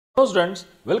Hello students,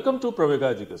 welcome to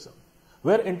Pravegaa Education,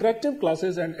 where interactive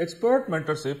classes and expert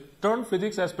mentorship turn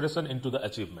physics aspiration into the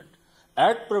achievement.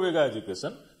 At Pravegaa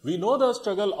Education, we know the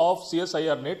struggle of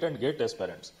CSIR NET and GATE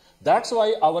aspirants. That's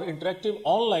why our interactive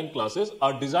online classes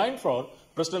are designed for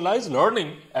personalized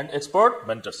learning and expert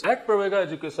mentorship. At Pravegaa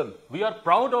Education, we are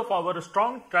proud of our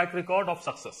strong track record of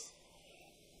success.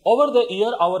 Over the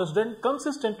year, our students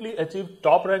consistently achieved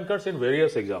top rankers in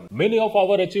various exams. Many of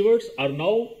our achievers are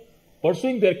now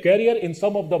pursuing their career in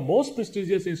some of the most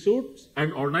prestigious institutes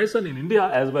and organizations in India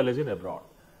as well as in abroad.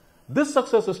 This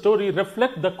success story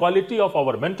reflects the quality of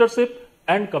our mentorship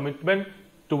and commitment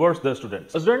towards the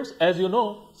students. Students, as you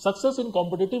know, success in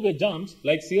competitive exams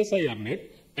like CSIR NET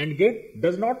and GATE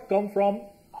does not come from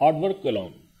hard work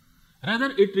alone.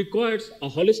 Rather, it requires a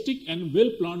holistic and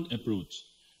well-planned approach.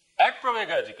 At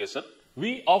Pravegaa Education,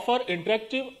 we offer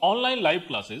interactive online live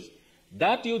classes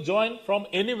that you join from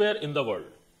anywhere in the world.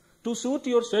 To suit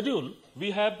your schedule,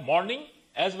 we have morning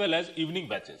as well as evening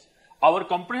batches. Our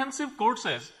comprehensive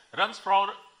courses runs for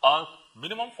a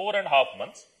minimum 4.5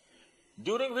 months,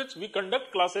 during which we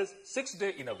conduct classes 6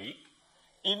 days in a week.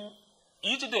 In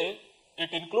each day,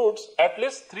 it includes at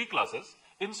least 3 classes,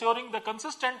 ensuring the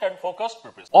consistent and focused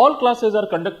preparation. All classes are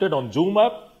conducted on Zoom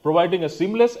app, providing a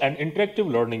seamless and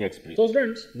interactive learning experience. So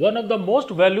students, one of the most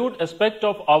valued aspects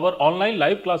of our online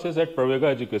live classes at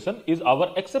Pravegaa Education is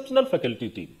our exceptional faculty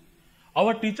team.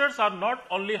 Our teachers are not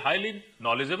only highly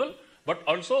knowledgeable, but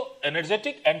also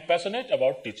energetic and passionate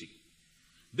about teaching.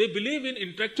 They believe in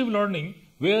interactive learning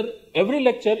where every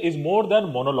lecture is more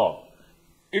than monologue.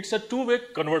 It's a two-way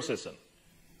conversation.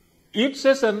 Each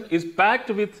session is packed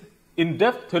with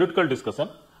in-depth theoretical discussion,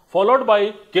 followed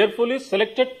by carefully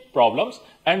selected problems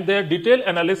and their detailed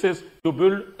analysis to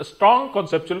build a strong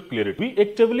conceptual clarity. We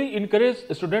actively encourage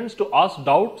students to ask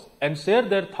doubts and share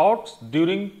their thoughts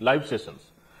during live sessions,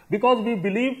 because we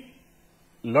believe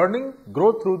learning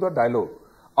grows through the dialogue.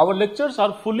 Our lectures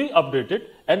are fully updated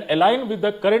and aligned with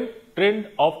the current trend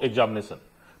of examination.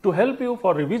 To help you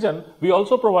for revision, we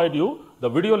also provide you the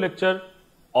video lecture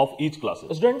of each class.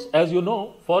 Students, as you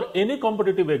know, for any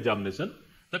competitive examination,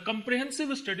 the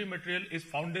comprehensive study material is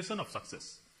foundation of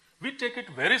success. We take it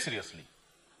very seriously.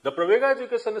 The Pravegaa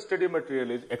Education study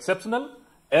material is exceptional,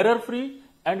 error-free,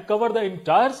 and cover the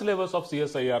entire syllabus of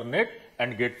CSIR NET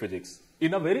and GATE Physics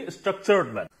in a very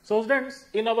structured manner. So students,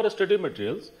 in our study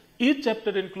materials, each chapter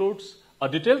includes a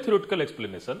detailed theoretical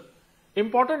explanation,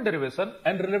 important derivation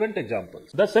and relevant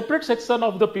examples. The separate section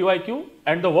of the PYQ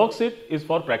and the worksheet is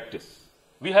for practice.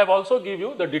 We have also give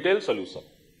you the detailed solution.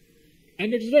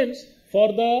 And students, for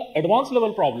the advanced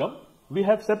level problem, we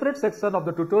have separate section of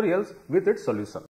the tutorials with its solution.